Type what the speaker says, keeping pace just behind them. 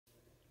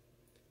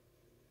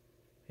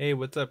Hey,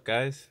 what's up,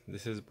 guys?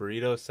 This is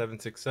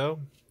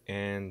Burrito760,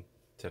 and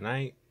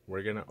tonight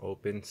we're gonna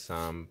open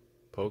some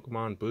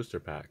Pokemon booster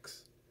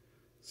packs.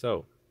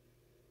 So,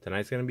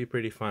 tonight's gonna be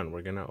pretty fun.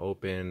 We're gonna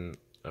open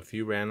a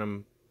few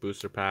random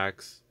booster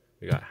packs.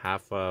 We got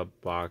half a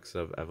box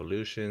of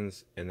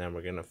evolutions, and then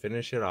we're gonna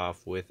finish it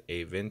off with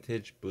a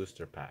vintage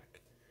booster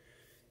pack.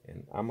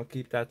 And I'm gonna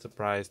keep that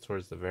surprise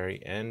towards the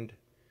very end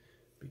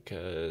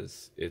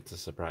because it's a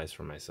surprise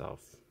for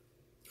myself.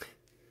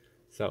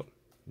 So,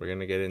 we're going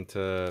to get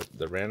into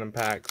the random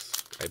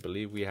packs. I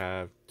believe we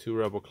have 2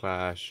 Rebel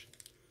Clash,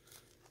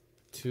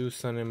 2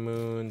 Sun and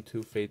Moon,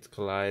 2 Fates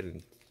Collide,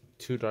 and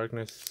 4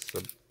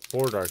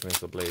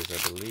 Darkness Ablaze,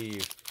 I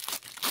believe.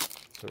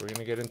 So we're going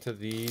to get into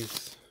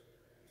these,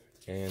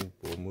 and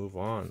we'll move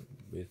on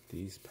with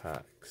these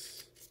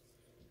packs.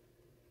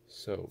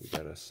 So we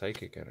got a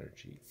Psychic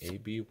Energy,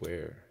 A.B.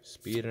 Ware,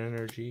 Speed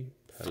Energy,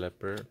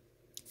 Pelipper,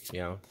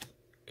 Meowth,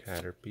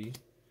 Caterpie,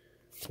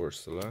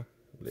 Corsola,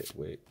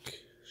 Litwick,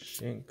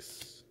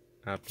 Shinx,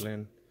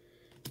 Applin,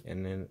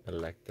 and then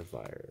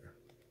Electivire.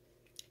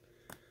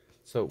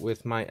 So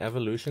with my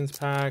evolutions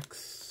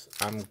packs,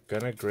 I'm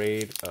gonna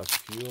grade a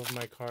few of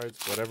my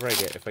cards, whatever I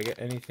get. If I get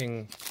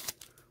anything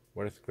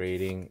worth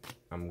grading,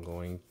 I'm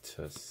going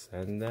to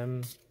send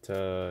them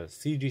to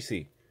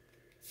CGC.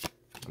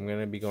 I'm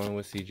gonna be going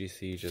with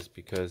CGC just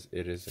because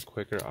it is a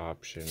quicker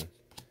option.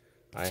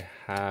 I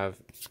have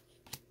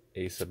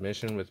a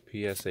submission with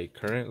PSA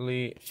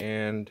currently,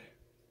 and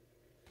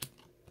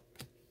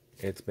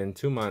it's been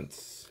 2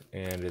 months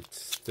and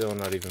it's still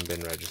not even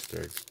been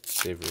registered.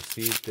 They've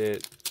received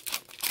it.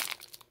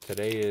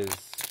 Today is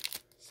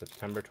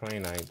September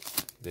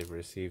 29th. They've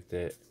received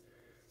it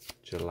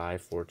July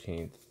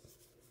 14th.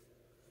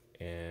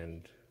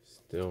 And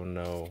still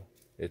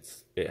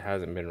it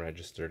hasn't been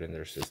registered in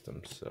their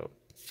system. So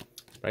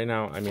right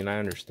now, I mean, I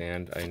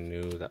understand. I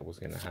knew that was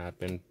going to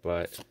happen,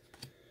 but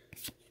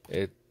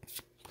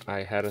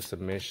I had a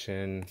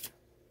submission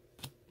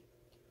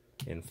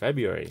in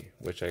February,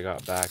 which I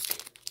got back,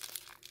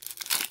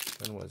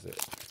 when was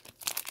it?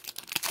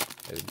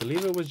 I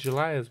believe it was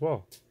July as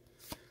well.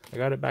 I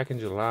got it back in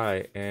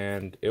July,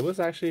 and it was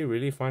actually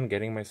really fun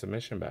getting my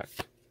submission back.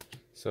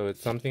 So it's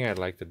something I'd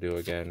like to do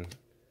again.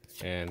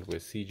 And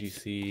with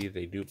CGC,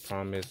 they do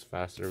promise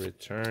faster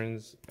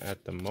returns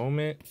at the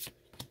moment.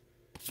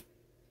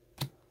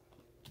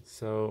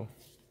 So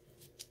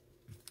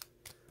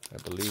I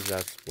believe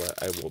that's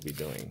what I will be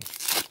doing.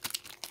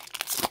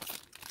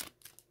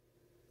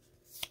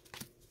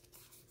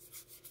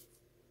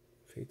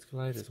 Fates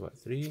Collide is what,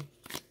 3?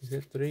 Is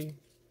it 3? I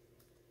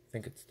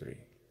think it's 3.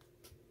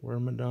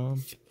 Wormadam,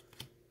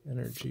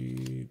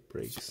 Energy,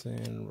 Breaks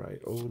In,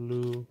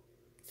 Riolu,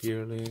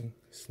 Deerling,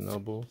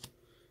 Snubble,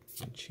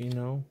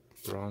 Chino,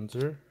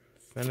 Bronzer,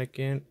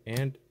 Fennekin,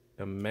 and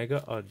a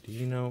Mega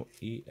Audino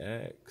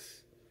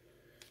EX.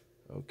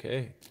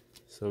 Okay,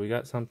 so we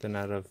got something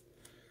out of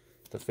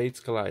the Fates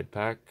Collide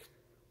pack.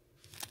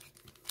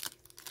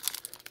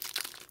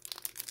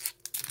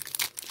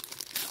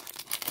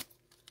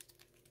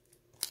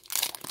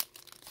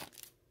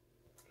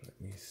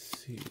 Let me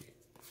see.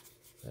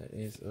 That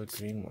is a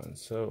green one,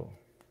 so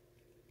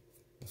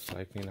most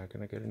likely not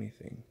gonna get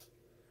anything.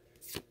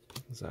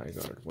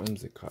 Zygarde,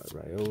 Whimsicott,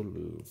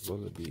 Riolu,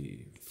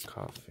 Vullaby,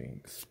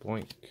 Coughing,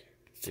 Spoink,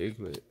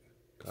 Diglett,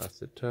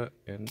 Gothita,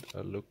 and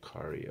a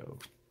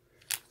Lucario.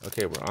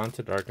 Okay, we're on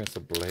to Darkness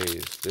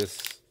Ablaze.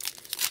 This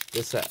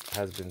set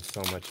has been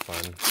so much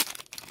fun.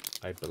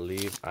 I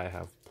believe I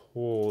have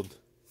pulled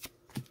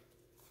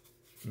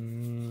 6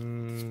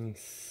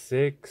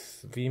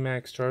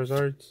 VMAX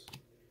Charizards.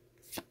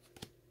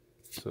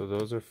 So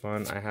those are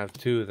fun. I have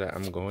 2 that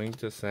I'm going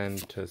to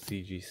send to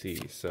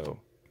CGC. So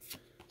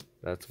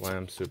that's why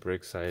I'm super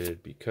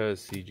excited, because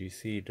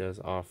CGC does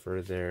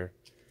offer their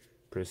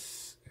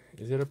is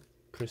it a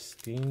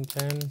pristine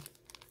pen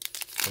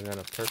and then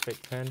a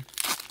perfect pen?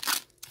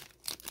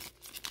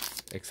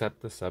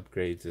 Except the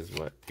subgrades is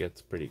what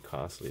gets pretty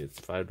costly. It's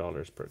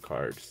 $5 per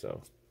card,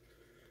 so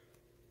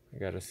I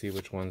gotta see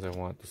which ones I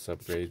want the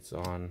subgrades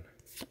on.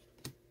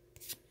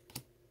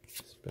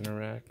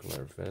 Spinarak,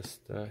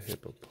 Larvesta,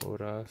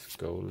 Hippopotas,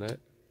 Golett,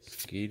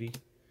 Skeety,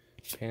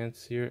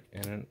 Pansear,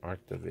 and an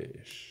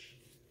Arctovish.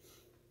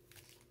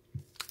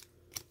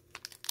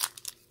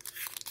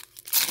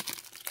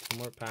 Some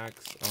more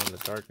packs on the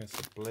Darkness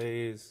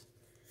Ablaze,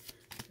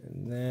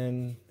 and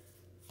then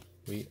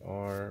we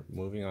are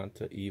moving on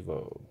to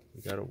Evo.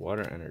 We got a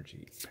Water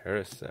Energy,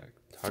 Parasect,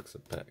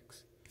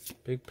 Toxapex,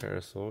 Big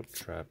Parasol,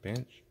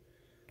 Trapinch,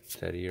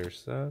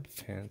 Teddiursa,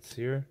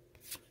 Pansear,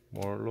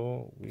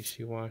 Morlo,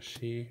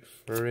 Wishiwashi,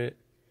 Furret,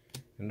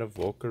 and a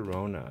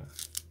Volcarona.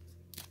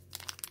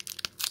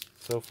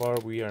 So far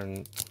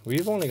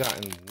we've only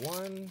gotten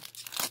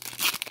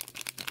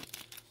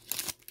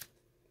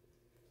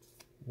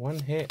one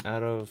hit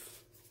out of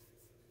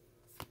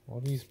all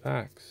these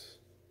packs.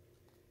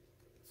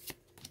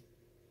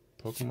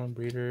 Pokemon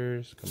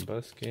Breeders,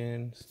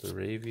 Combuskin,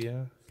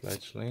 Staravia,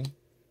 Fletchling,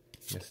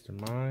 Mr.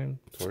 Mime,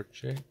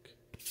 Torchic,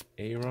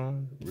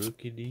 Aeron,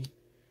 Rookidee,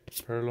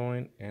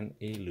 Purloin, and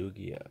a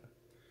Lugia.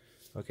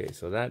 Okay,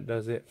 so that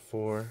does it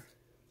for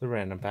the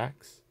random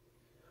packs.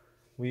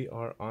 We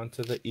are on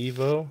to the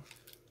Evo.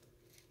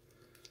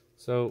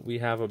 So we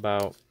have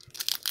about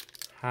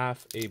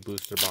half a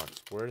booster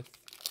box worth.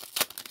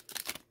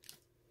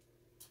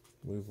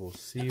 We will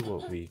see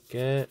what we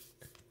get.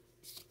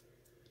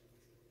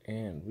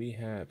 And we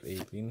have a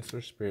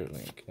Venusaur Spirit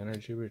Link,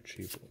 Energy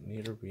Retrieval,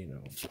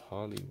 Nidorino,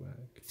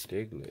 Poliwag,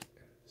 Diglett,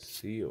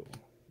 Seal,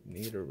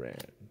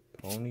 Nidoran,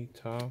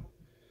 Ponyta.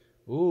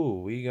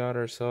 Ooh, we got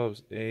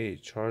ourselves a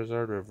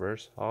Charizard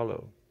Reverse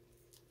Holo.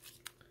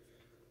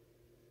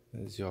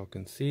 As y'all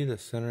can see, the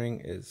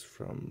centering is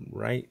from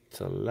right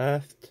to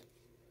left.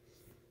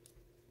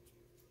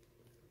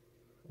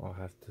 I'll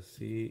have to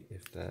see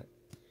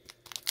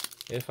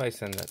if I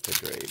send that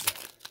to grade.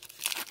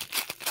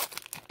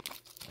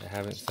 I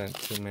haven't sent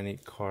too many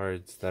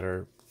cards that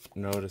are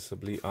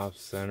noticeably off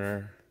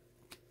center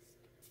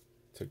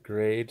to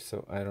grade,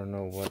 so I don't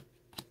know what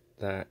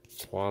that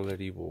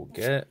quality will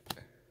get.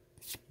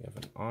 We have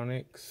an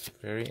Onix,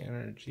 Fairy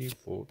Energy,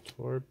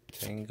 Voltorb,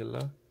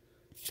 Tangela,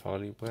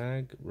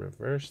 Poliwag,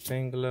 Reverse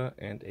Tangela,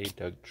 and a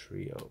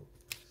Dugtrio.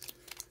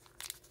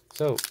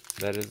 So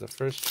that is the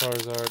first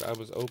Charizard. I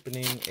was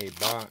opening a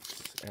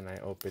box and I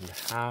opened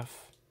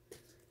half,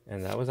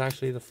 and that was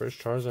actually the first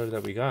Charizard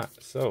that we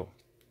got. So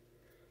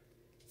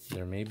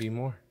there may be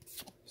more.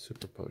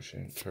 Super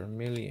Potion,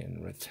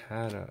 Charmeleon,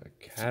 Rattata,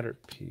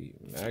 Caterpie,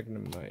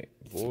 Magnemite,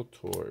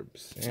 Voltorb,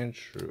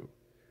 Sandshrew,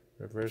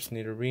 Reverse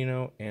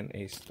Nidorino, and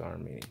a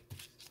Starmie.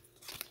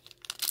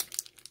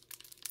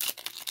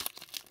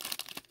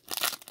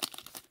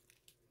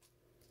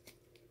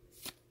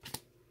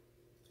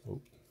 Oh.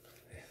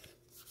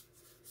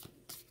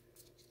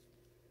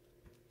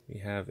 We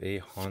have a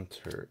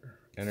Haunter,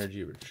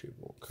 Energy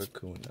Retrieval,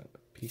 Kakuna,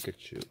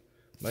 Pikachu,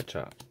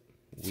 Machop,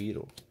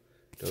 Weedle,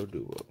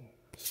 Doduo,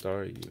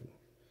 Staryu,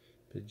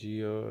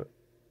 Pidgeot,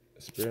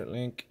 Spirit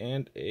Link,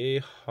 and a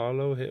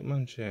Holo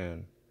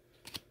Hitmonchan.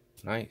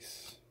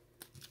 Nice.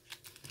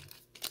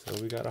 So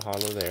we got a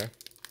holo there.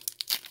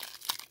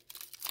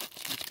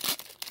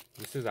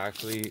 This is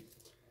actually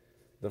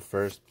the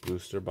first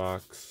booster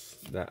box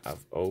that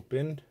I've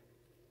opened.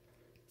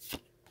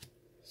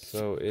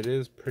 So it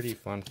is pretty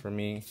fun for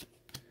me.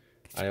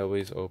 I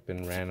always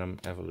open random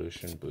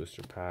evolution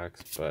booster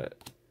packs, but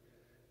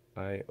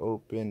I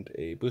opened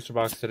a booster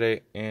box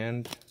today,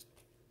 and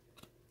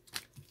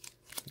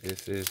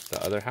this is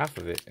the other half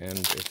of it, and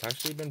it's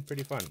actually been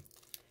pretty fun.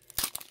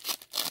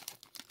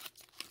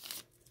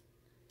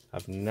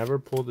 I've never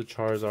pulled a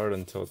Charizard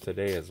until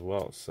today as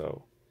well,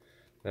 so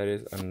that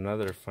is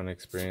another fun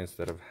experience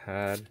that I've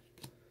had.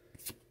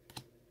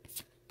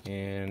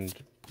 And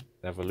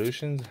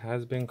evolutions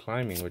has been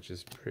climbing, which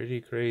is pretty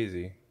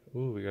crazy.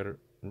 Ooh, we got a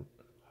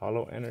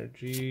Holo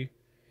Energy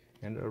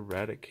and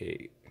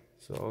Eradicate.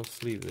 So I'll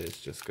sleeve this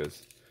just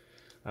because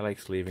I like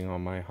sleeving all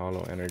my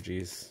Holo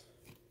Energies.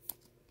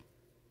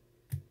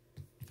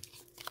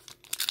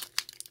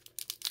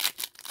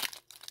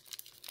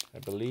 I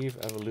believe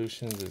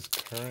Evolutions is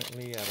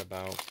currently at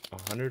about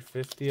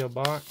 150 a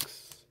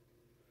box.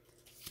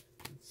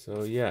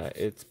 So yeah,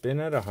 it's been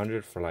at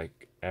 100 for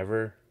like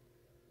ever.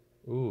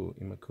 Ooh,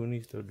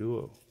 Imakuni's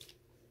Doduo.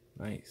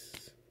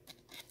 Nice.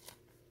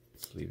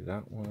 Let's leave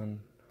that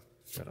one.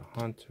 Got a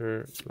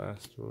Haunter,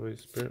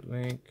 Blastoise, Spirit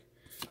Link,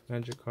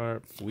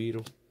 Magikarp,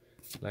 Weedle,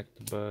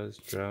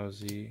 Electabuzz,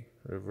 Drowsy,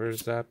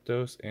 Reverse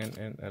Zapdos, and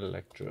an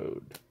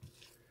Electrode.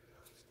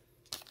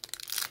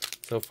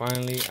 So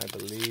finally, I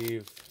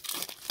believe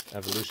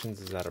Evolutions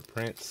is out of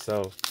print.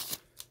 So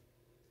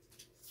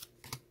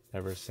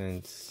ever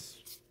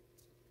since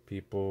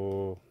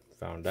people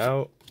found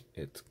out,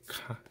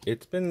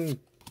 it's been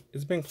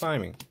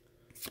climbing.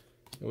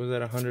 It was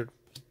at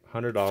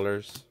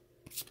 $100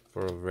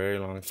 for a very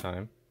long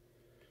time.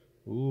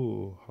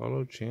 Ooh,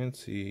 Holo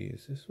Chansey.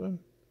 Is this one?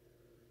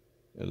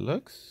 It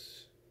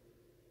looks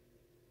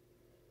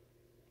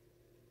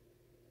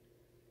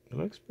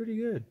pretty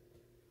good.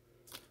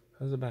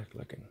 How's the back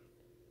looking?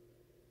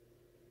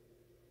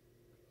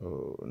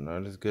 Oh,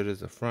 not as good as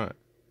the front.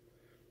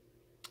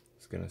 I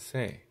was gonna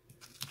say,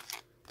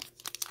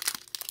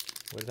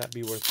 would that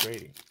be worth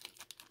grading?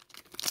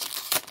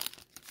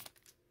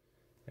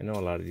 I know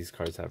a lot of these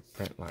cards have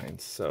print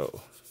lines,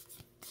 so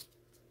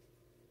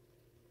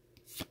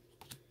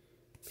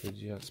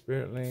Pidgeot,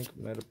 Spirit Link,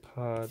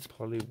 Metapod,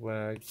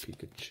 Poliwag,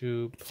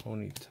 Pikachu,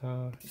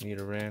 Ponyta,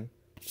 Nidoran,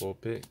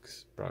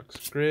 Vulpix,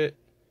 Brock's Grit,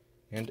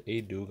 and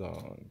a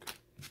Dugong.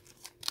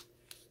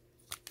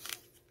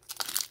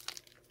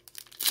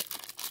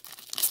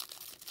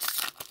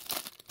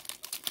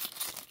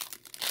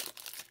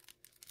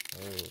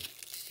 Oh,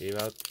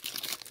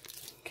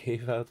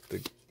 gave out the,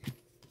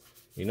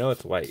 you know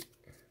it's white,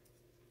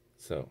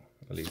 so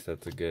at least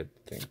that's a good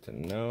thing to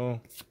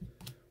know.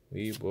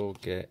 We will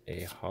get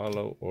a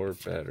holo or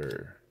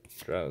better.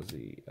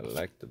 Drowsy,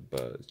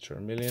 Electabuzz,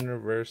 Charmeleon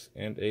Reverse,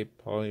 and a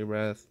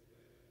Poliwrath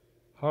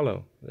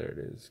holo. There it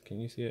is. Can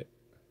you see it?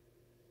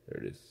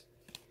 There it is.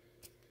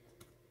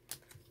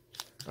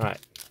 Alright.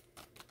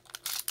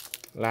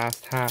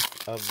 Last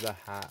half of the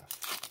half.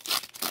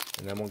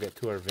 and then we'll get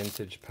to our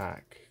vintage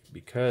pack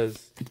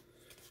because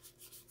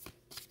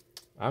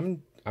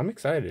I'm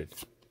excited.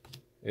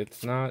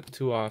 It's not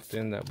too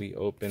often that we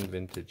open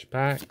vintage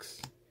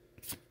packs,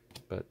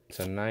 but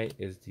tonight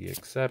is the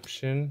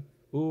exception.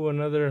 Ooh,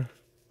 another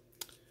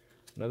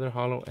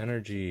Holo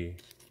Energy.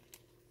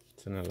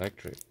 It's an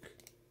electric.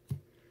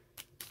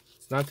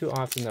 It's not too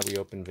often that we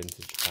open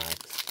vintage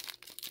packs,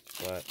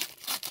 but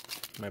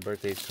my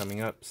birthday's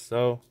coming up,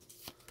 so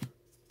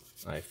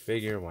I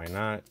figure why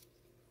not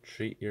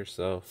treat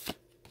yourself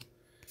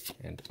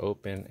and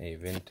open a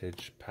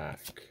vintage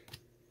pack.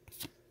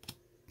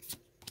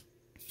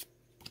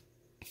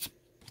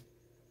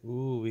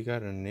 Ooh, we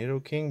got a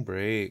Nidoking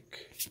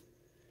break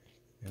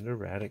and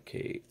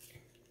Eradicate.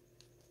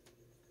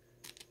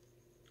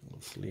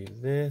 We'll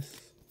sleeve this.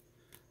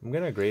 I'm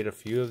gonna grade a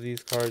few of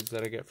these cards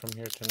that I get from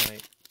here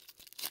tonight.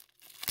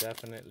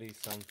 Definitely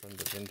some from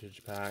the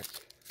vintage pack.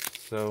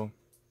 So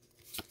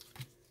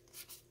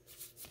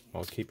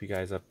I'll keep you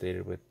guys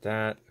updated with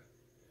that.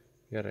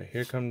 We got a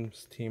Here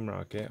Comes Team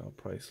Rocket. I'll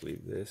probably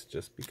sleeve this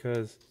just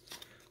because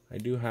I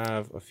do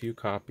have a few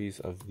copies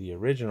of the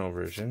original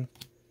version.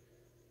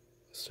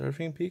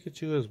 Surfing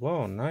Pikachu as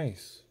well.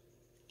 Nice.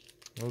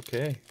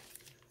 Okay.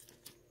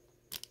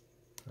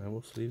 I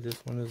will sleeve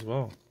this one as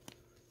well.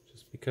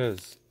 Just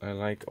because I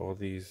like all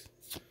these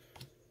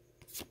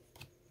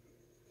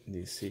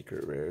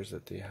secret rares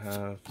that they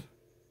have.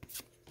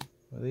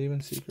 Are they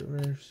even secret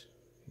rares?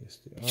 Yes,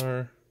 they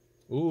are.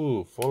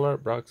 Ooh, full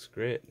art Brock's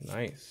Grit.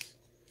 Nice.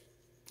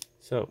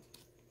 So,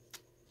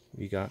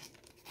 we got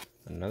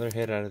another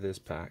hit out of this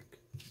pack.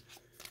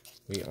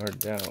 We are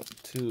down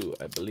to,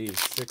 I believe,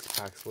 6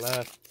 packs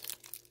left.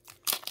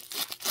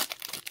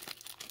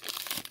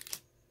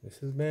 This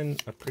has been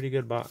a pretty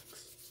good box.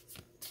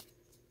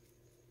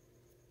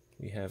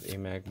 We have a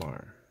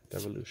Magmar,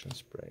 Devolution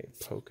Spray,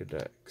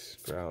 Pokedex,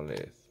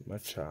 Growlithe,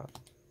 Machop,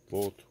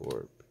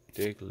 Voltorb,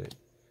 Diglett,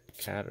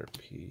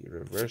 Caterpie,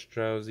 Reverse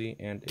Drowsy,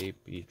 and a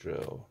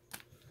Beedrill.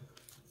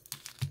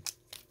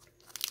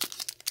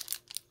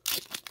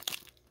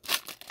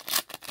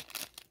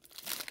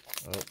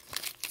 Oh,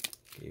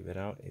 gave it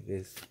out. It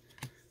is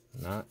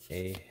not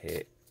a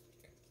hit.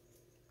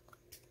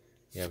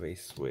 You have a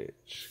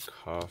Switch,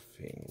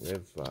 Coughing,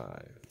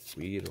 Revive,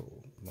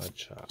 Weedle,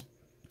 Mudchop,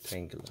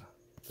 Tangela,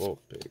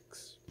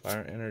 Vulpix,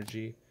 Fire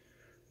Energy,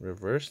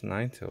 Reverse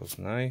Ninetales,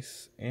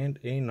 nice, and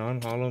a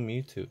non-holo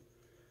Mewtwo.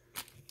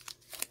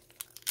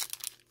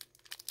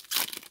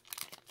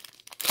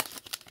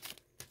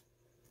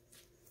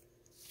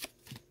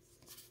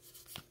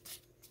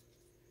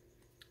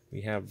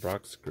 We have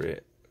Brock's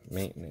Grit,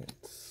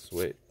 Maintenance,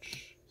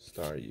 Switch,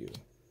 Staryu,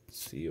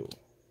 Seal,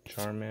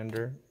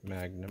 Charmander,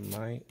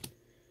 Magnemite,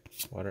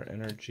 Water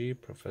Energy,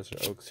 Professor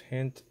Oak's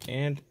Hint,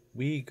 and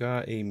we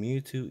got a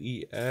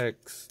Mewtwo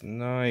EX.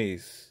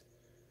 Nice.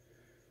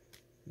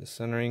 The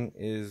centering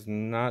is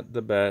not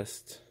the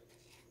best,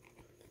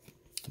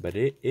 but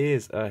it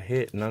is a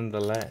hit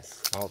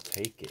nonetheless. I'll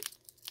take it.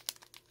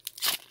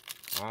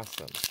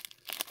 Awesome.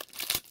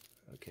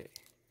 Okay,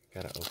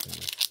 gotta open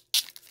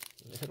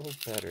this a little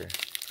better.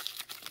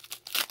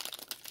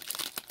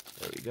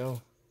 There we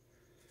go.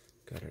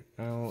 Got it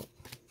out.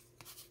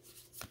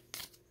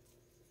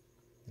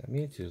 That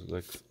Mewtwo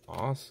looks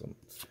awesome.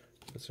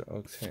 Professor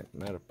Oak's Hint,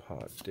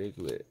 Metapod,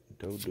 Diglett,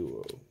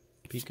 Doduo,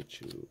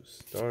 Pikachu,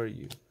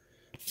 Staryu,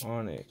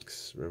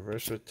 Onix,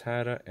 Reverse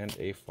Rattata, and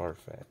a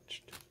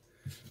Farfetch'd.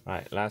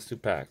 Alright, last 2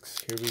 packs.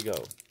 Here we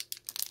go.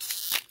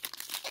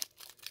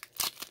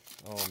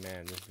 Oh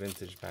man, this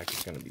vintage pack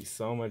is going to be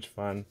so much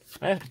fun.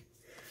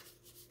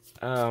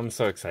 I'm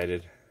so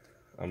excited.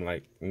 I'm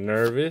like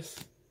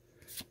nervous,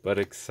 but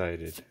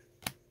excited.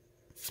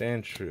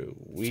 Sandshrew,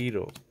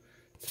 Weedle,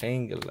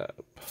 Tangela,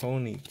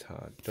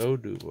 Ponyta,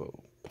 Doduo,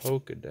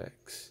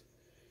 Pokedex,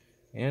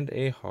 and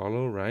a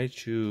holo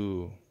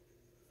Raichu.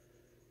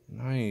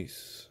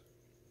 Nice.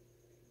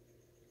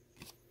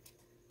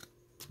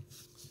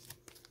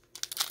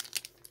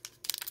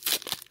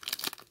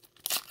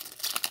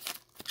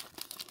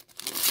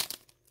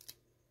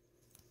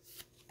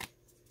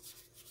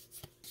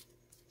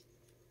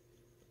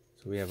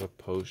 So we have a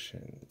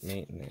Potion,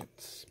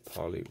 Maintenance,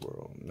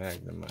 Poliwhirl,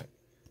 Magnemite,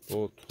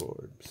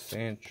 Voltorb,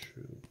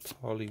 Sandshrew,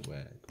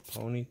 Poliwag,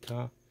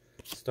 Ponyta,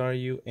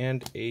 Staryu,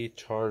 and a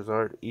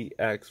Charizard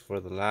EX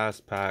for the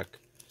last pack.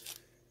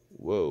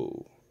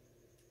 Whoa.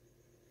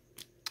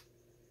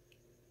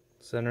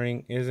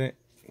 Centering isn't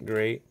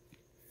great.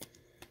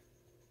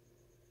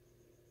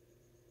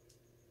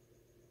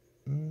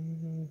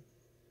 The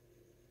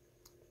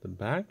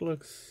back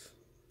looks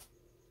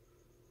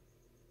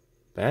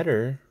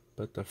better,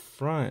 but the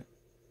front,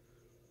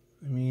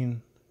 I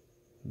mean,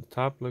 the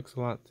top looks a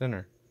lot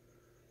thinner.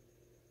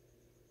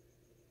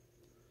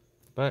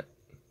 But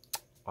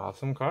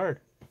awesome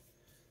card.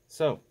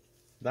 So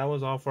that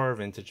was all for our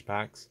vintage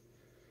packs,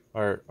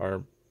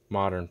 our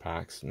modern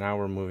packs. Now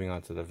we're moving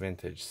on to the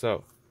vintage.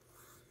 So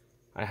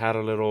I had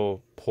a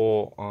little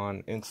poll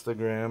on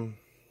Instagram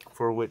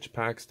for which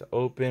packs to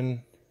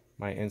open.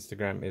 My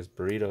Instagram is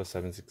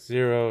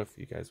burrito760 if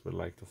you guys would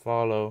like to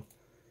follow.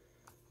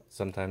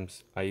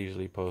 sometimes I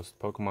usually post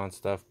Pokemon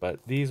stuff, but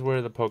these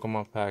were the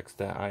Pokemon packs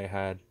that I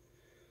had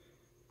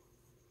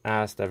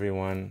asked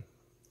everyone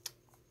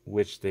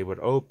which they would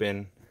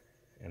open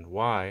and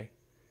why.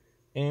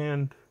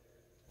 And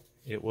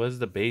it was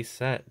the base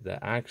set that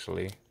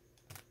actually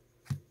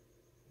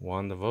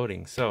won the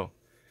voting. So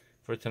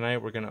for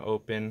tonight, we're going to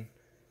open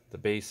the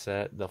base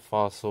set. The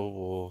fossil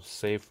we'll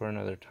save for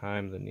another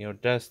time. The Neo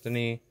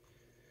Destiny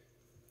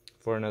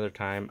for another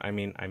time. I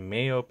mean, I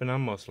may open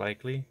them most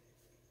likely,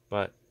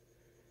 but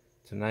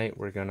tonight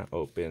we're going to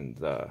open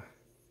the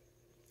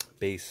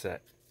base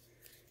set.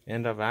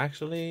 And I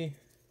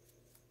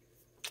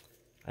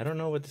don't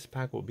know what this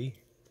pack will be.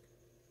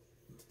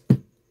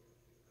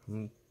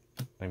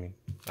 I mean,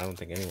 I don't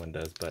think anyone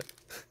does, but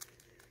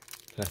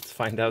let's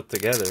find out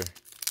together.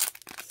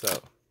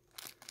 So,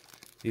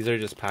 these are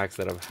just packs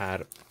that I've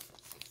had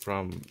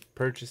from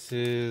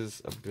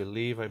purchases. I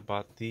believe I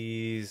bought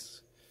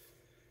these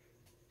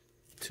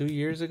 2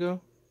 years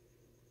ago.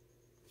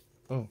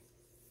 Oh,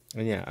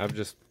 and yeah, I've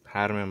just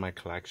had them in my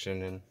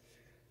collection, and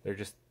they're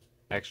just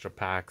extra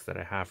packs that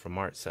I have from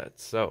art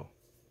sets. So,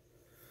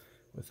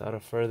 without a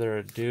further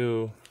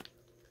ado,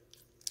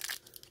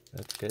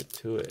 let's get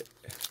to it.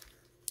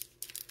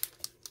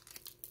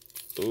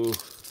 Ooh.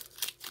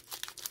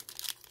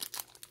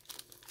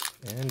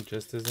 And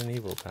just as an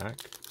evil pack,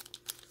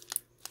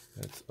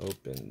 let's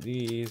open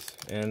these.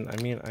 And I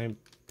mean, I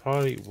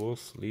probably will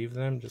sleeve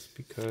them just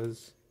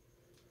because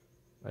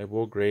I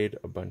will grade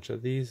a bunch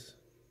of these.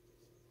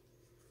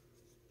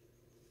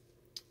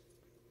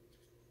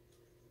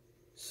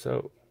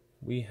 So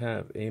we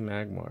have a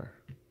Magmar,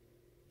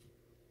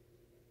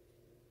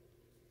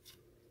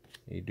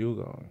 a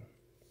Dugong,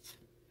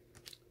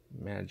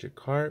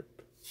 Magikarp,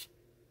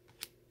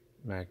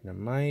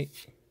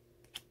 Magnemite.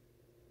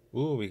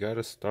 Ooh, we got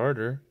a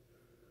starter.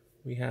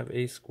 We have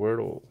a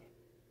Squirtle,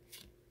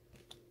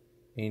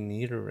 a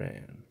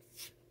Nidoran,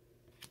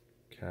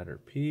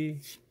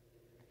 Caterpie,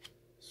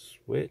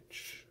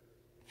 Switch,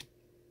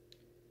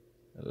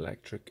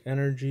 Electric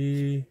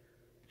Energy,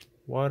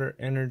 Water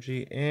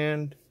Energy,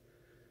 and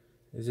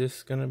is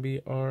this gonna be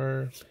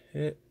our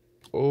hit?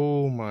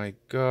 Oh my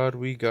god,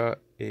 we got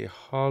a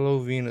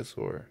Holo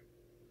Venusaur.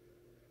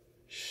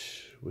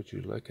 Shh, would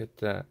you look at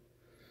that?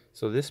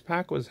 So this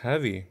pack was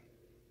heavy.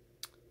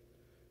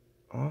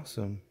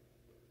 Awesome.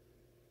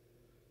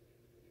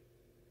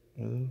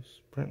 Are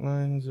those print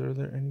lines? Are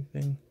there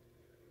anything?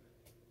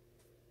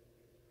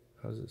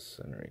 How's this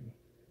centering?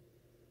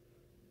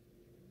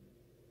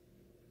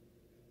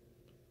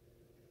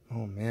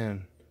 Oh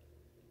man.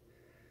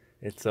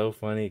 It's so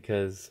funny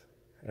because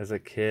as a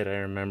kid I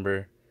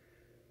remember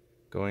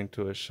going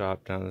to a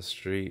shop down the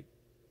street,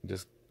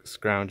 just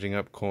scrounging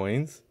up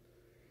coins,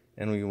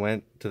 and we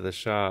went to the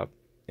shop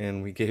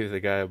and we gave the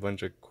guy a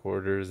bunch of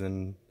quarters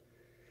and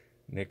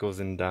nickels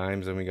and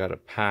dimes, and we got a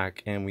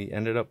pack, and we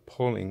ended up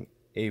pulling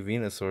a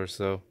Venusaur.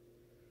 So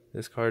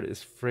this card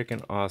is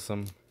freaking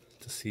awesome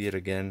to see it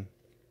again.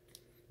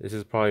 This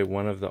is probably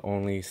one of the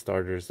only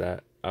starters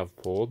that I've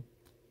pulled,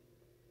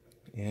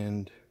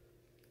 and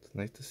it's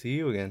nice to see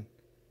you again.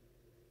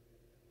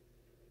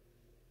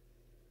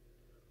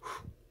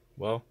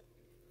 Well,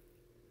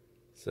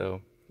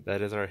 so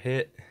that is our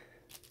hit.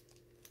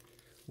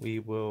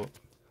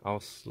 I'll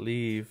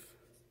sleeve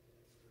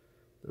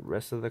the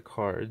rest of the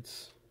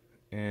cards.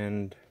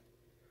 And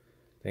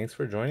thanks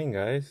for joining,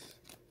 guys.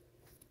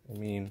 I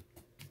mean,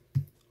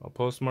 I'll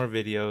post more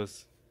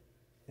videos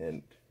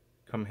and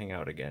come hang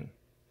out again.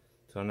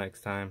 Till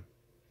next time,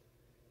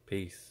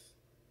 peace.